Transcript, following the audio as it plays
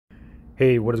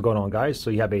Hey, what is going on, guys? So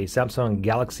you have a Samsung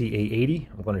Galaxy A80.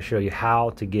 I'm going to show you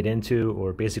how to get into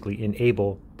or basically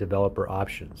enable developer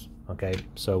options. Okay,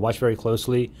 so watch very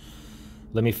closely.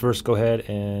 Let me first go ahead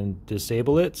and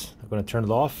disable it. I'm going to turn it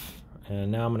off,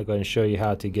 and now I'm going to go ahead and show you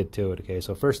how to get to it. Okay,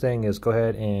 so first thing is go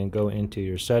ahead and go into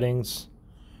your settings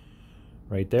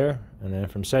right there, and then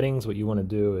from settings, what you want to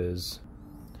do is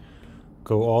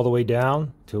go all the way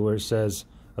down to where it says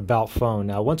About Phone.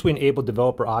 Now, once we enable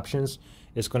developer options,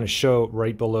 it's going to show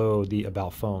right below the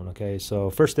About Phone. Okay, so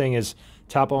first thing is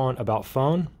tap on About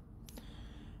Phone,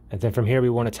 and then from here we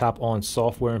want to tap on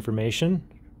Software Information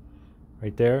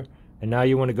right there, and now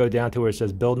you want to go down to where it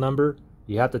says Build Number.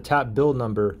 You have to tap Build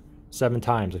Number 7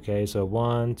 times. Okay, so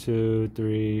 1, 2,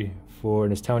 3, 4,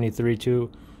 and it's telling you 3, 2,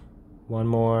 1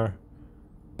 more,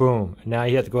 boom. And now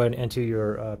you have to go ahead and enter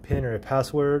your PIN or your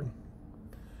password,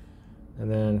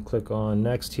 and then click on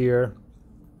Next here.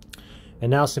 And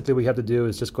now simply what you have to do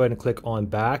is just go ahead and click on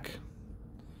back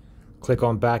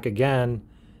again,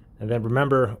 and then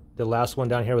remember the last one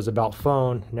down here was About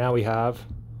Phone. Now we have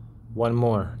one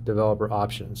more, developer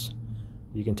options.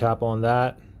 You can tap on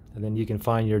that, and then you can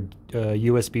find your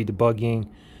USB debugging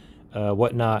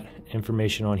whatnot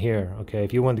information on here. Okay,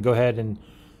 if you want to go ahead and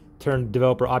turn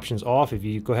developer options off, if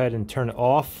you go ahead and turn it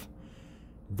off,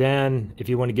 then if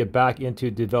you want to get back into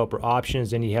developer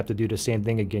options, then you have to do the same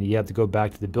thing again. You have to go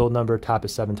back to the build number, tap it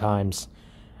 7 times,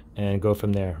 and go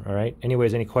from there. All right,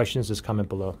 anyways, any questions, just comment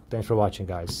below. Thanks for watching,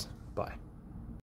 guys. Bye.